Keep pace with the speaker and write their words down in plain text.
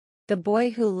The Boy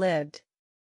Who Lived.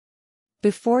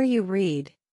 Before you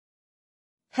read,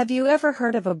 have you ever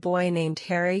heard of a boy named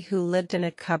Harry who lived in a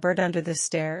cupboard under the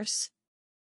stairs?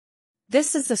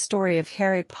 This is the story of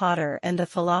Harry Potter and the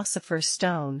Philosopher's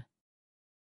Stone.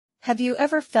 Have you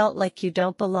ever felt like you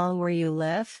don't belong where you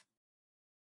live?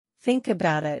 Think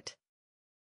about it.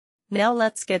 Now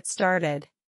let's get started.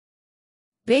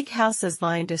 Big houses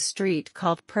lined a street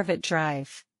called Privet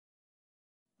Drive.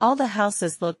 All the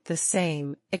houses looked the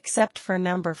same, except for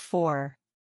number 4.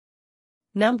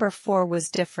 Number 4 was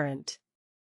different.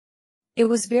 It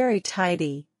was very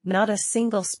tidy, not a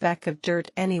single speck of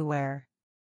dirt anywhere.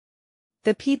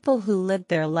 The people who lived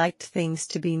there liked things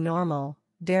to be normal,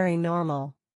 very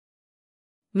normal.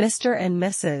 Mr. and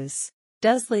Mrs.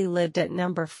 Dursley lived at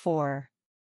number 4.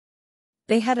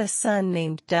 They had a son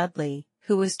named Dudley,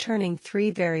 who was turning 3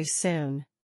 very soon.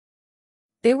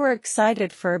 They were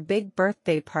excited for a big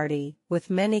birthday party, with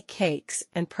many cakes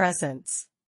and presents.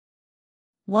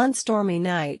 One stormy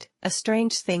night, a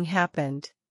strange thing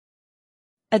happened.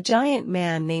 A giant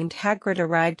man named Hagrid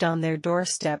arrived on their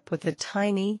doorstep with a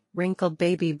tiny, wrinkled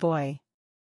baby boy.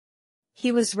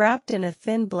 He was wrapped in a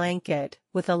thin blanket,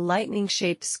 with a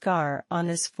lightning-shaped scar on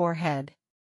his forehead.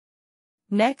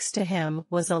 Next to him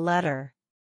was a letter.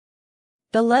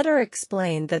 The letter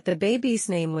explained that the baby's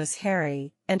name was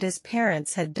Harry, and his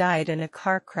parents had died in a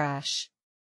car crash.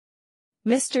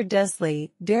 Mr.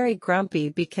 Dursley, very grumpy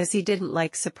because he didn't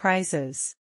like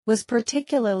surprises, was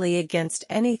particularly against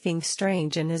anything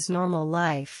strange in his normal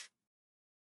life.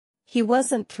 He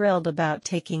wasn't thrilled about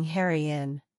taking Harry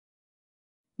in.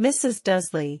 Mrs.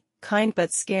 Dursley, kind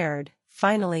but scared,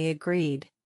 finally agreed.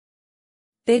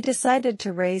 They decided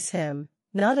to raise him,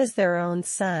 not as their own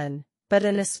son, but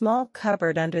in a small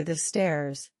cupboard under the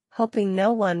stairs, hoping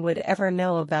no one would ever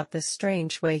know about the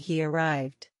strange way he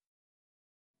arrived.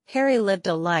 Harry lived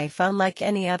a life unlike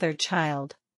any other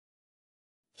child.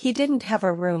 He didn't have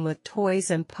a room with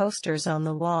toys and posters on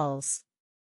the walls.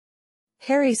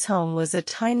 Harry's home was a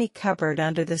tiny cupboard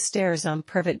under the stairs on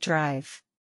Privet Drive.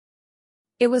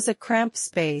 It was a cramped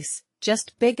space,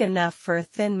 just big enough for a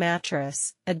thin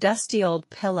mattress, a dusty old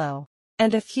pillow,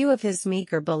 and a few of his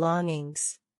meager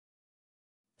belongings.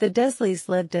 The Dursleys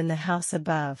lived in the house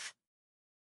above.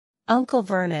 Uncle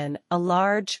Vernon, a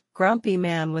large, grumpy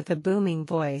man with a booming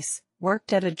voice,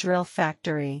 worked at a drill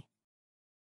factory.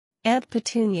 Aunt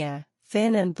Petunia,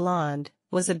 thin and blonde,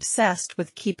 was obsessed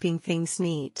with keeping things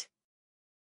neat.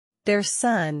 Their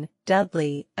son,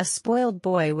 Dudley, a spoiled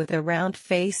boy with a round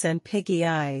face and piggy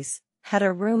eyes, had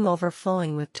a room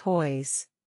overflowing with toys.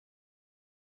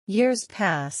 Years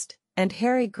passed, and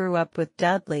Harry grew up with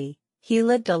Dudley. He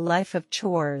lived a life of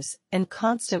chores and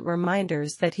constant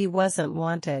reminders that he wasn't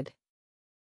wanted.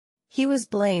 He was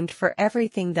blamed for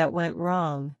everything that went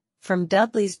wrong, from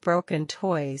Dudley's broken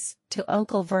toys to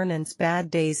Uncle Vernon's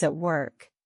bad days at work.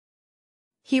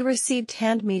 He received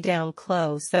hand-me-down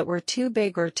clothes that were too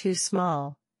big or too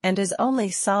small, and his only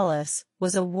solace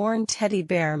was a worn teddy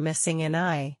bear missing an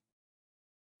eye.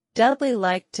 Dudley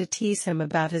liked to tease him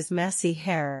about his messy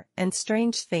hair and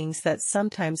strange things that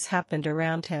sometimes happened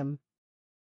around him.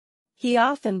 He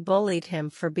often bullied him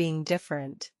for being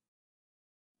different.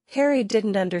 Harry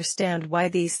didn't understand why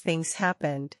these things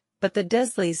happened, but the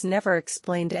Dursleys never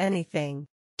explained anything.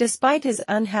 Despite his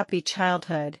unhappy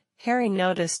childhood, Harry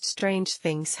noticed strange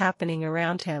things happening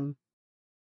around him.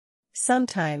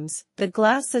 Sometimes, the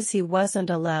glasses he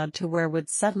wasn't allowed to wear would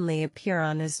suddenly appear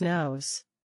on his nose.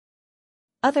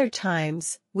 Other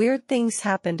times, weird things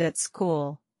happened at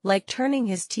school, like turning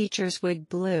his teacher's wig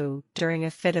blue during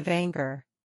a fit of anger.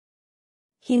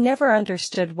 He never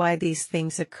understood why these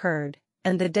things occurred,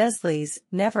 and the Dursleys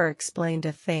never explained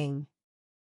a thing.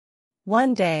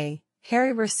 One day,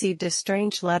 Harry received a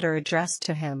strange letter addressed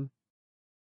to him.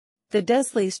 The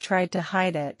Dursleys tried to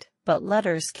hide it, but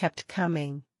letters kept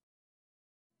coming.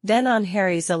 Then on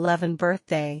Harry's 11th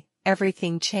birthday,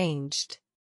 everything changed.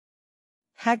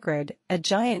 Hagrid, a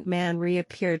giant man,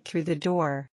 reappeared through the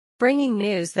door, bringing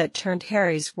news that turned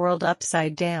Harry's world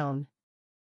upside down.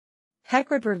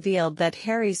 Hagrid revealed that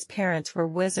Harry's parents were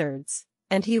wizards,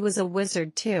 and he was a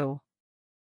wizard too.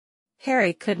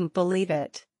 Harry couldn't believe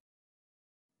it.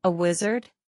 A wizard?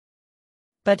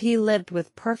 But he lived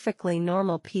with perfectly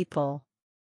normal people.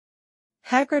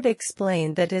 Hagrid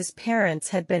explained that his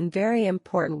parents had been very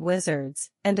important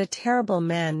wizards, and a terrible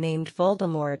man named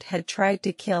Voldemort had tried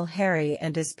to kill Harry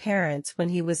and his parents when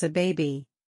he was a baby.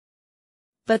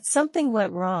 But something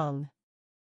went wrong.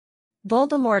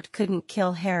 Voldemort couldn't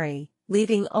kill Harry,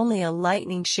 leaving only a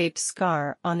lightning-shaped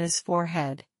scar on his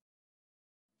forehead.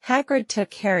 Hagrid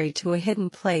took Harry to a hidden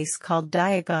place called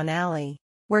Diagon Alley,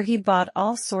 where he bought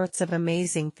all sorts of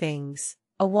amazing things,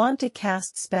 a wand to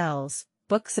cast spells,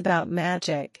 books about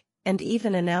magic, and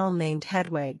even an owl named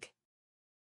Hedwig.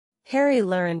 Harry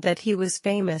learned that he was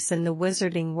famous in the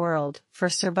wizarding world for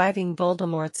surviving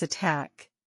Voldemort's attack.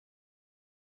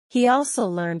 He also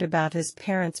learned about his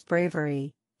parents'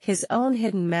 bravery, his own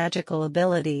hidden magical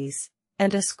abilities,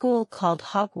 and a school called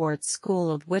Hogwarts School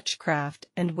of Witchcraft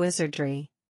and Wizardry.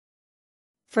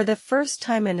 For the first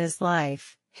time in his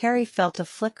life, Harry felt a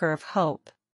flicker of hope.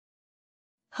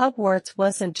 Hogwarts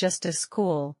wasn't just a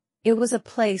school, it was a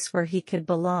place where he could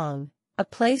belong, a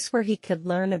place where he could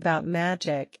learn about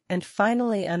magic and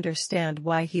finally understand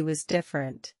why he was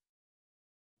different.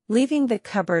 Leaving the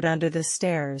cupboard under the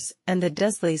stairs and the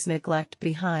Dursleys' neglect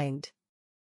behind.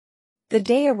 The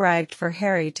day arrived for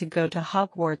Harry to go to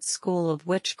Hogwarts School of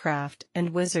Witchcraft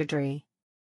and Wizardry.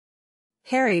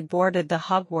 Harry boarded the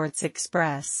Hogwarts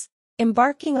Express,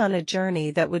 embarking on a journey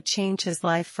that would change his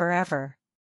life forever.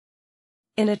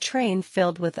 In a train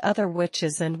filled with other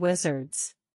witches and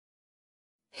wizards.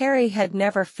 Harry had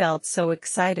never felt so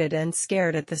excited and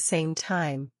scared at the same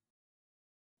time.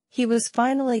 He was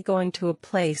finally going to a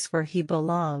place where he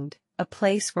belonged, a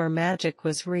place where magic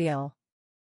was real.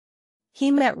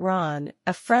 He met Ron,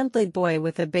 a friendly boy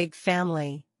with a big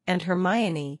family, and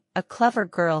Hermione, a clever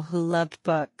girl who loved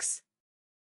books.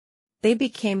 They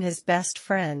became his best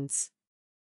friends.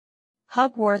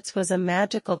 Hogwarts was a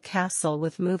magical castle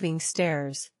with moving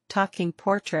stairs, talking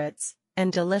portraits,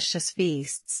 and delicious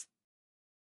feasts.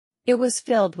 It was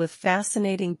filled with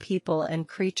fascinating people and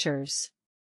creatures.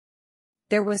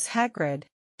 There was Hagrid,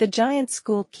 the giant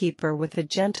schoolkeeper with a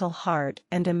gentle heart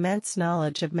and immense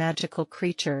knowledge of magical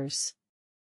creatures.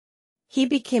 He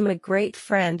became a great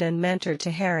friend and mentor to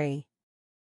Harry.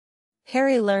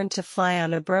 Harry learned to fly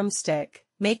on a broomstick,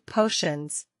 make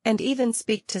potions, and even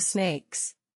speak to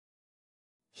snakes.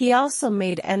 He also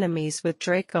made enemies with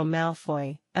Draco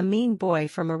Malfoy, a mean boy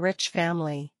from a rich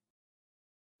family.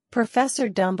 Professor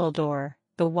Dumbledore,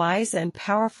 the wise and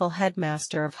powerful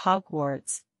headmaster of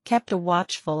Hogwarts, kept a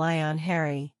watchful eye on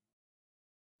Harry.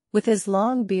 With his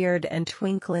long beard and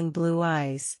twinkling blue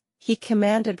eyes, he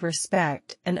commanded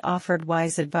respect and offered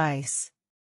wise advice.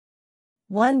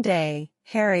 One day,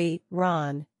 Harry,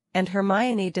 Ron, and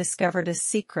Hermione discovered a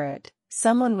secret: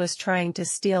 someone was trying to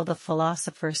steal the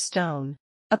Philosopher's Stone,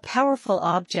 a powerful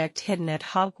object hidden at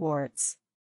Hogwarts.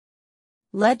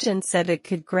 Legend said it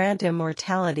could grant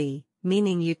immortality,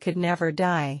 meaning you could never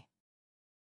die.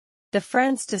 The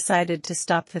friends decided to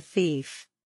stop the thief.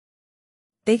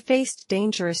 They faced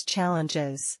dangerous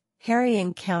challenges. Harry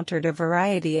encountered a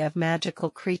variety of magical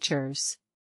creatures.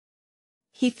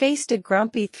 He faced a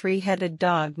grumpy three-headed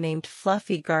dog named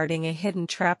Fluffy guarding a hidden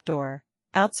trapdoor,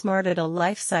 outsmarted a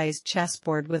life-sized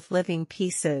chessboard with living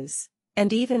pieces,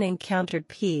 and even encountered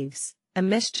Peeves, a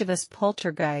mischievous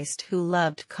poltergeist who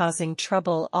loved causing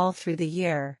trouble all through the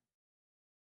year.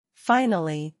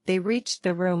 Finally, they reached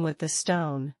the room with the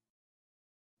stone.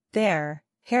 There,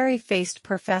 Harry faced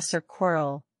Professor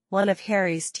Quirrell, one of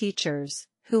Harry's teachers,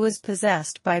 who was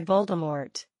possessed by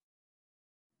Voldemort.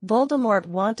 Voldemort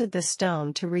wanted the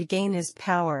stone to regain his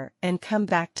power and come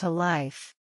back to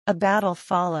life. A battle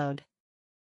followed.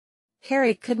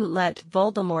 Harry couldn't let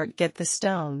Voldemort get the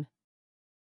stone.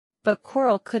 But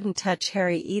Quirrell couldn't touch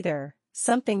Harry either,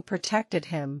 something protected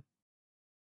him.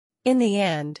 In the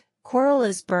end, Quirrell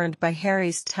is burned by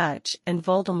Harry's touch and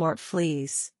Voldemort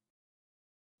flees.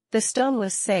 The stone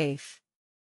was safe.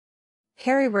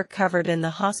 Harry recovered in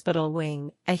the hospital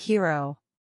wing, a hero.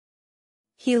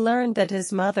 He learned that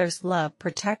his mother's love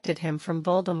protected him from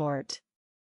Voldemort.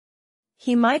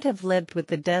 He might have lived with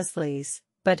the Dursleys,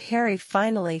 but Harry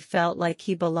finally felt like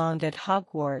he belonged at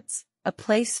Hogwarts, a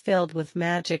place filled with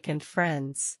magic and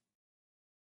friends.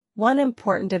 One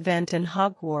important event in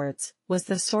Hogwarts was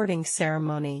the sorting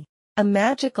ceremony. A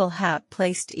magical hat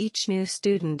placed each new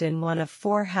student in one of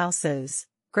 4 houses: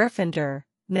 Gryffindor,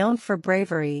 known for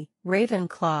bravery;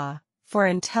 Ravenclaw, for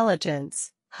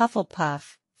intelligence;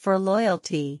 Hufflepuff, for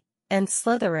loyalty; and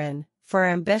Slytherin, for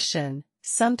ambition,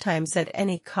 sometimes at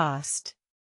any cost.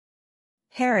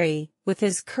 Harry, with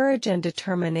his courage and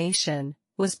determination,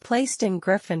 was placed in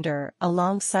Gryffindor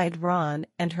alongside Ron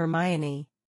and Hermione.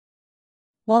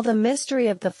 While the mystery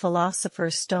of the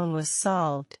Philosopher's Stone was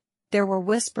solved, there were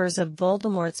whispers of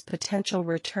Voldemort's potential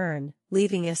return,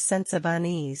 leaving a sense of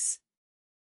unease.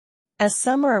 As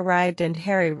summer arrived and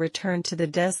Harry returned to the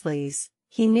Dursleys,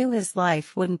 he knew his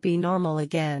life wouldn't be normal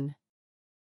again.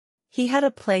 He had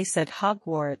a place at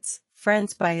Hogwarts,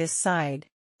 friends by his side,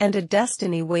 and a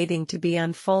destiny waiting to be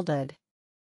unfolded.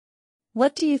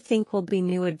 What do you think will be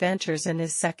new adventures in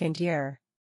his second year?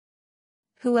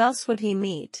 Who else would he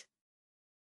meet?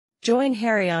 Join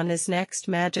Harry on his next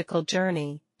magical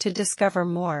journey to discover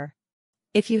more.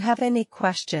 If you have any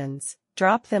questions,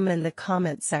 drop them in the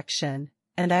comment section,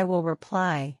 and I will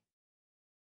reply.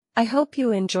 I hope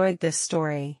you enjoyed this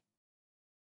story.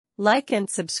 Like and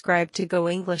subscribe to Go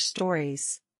English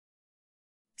Stories.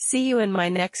 See you in my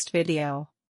next video.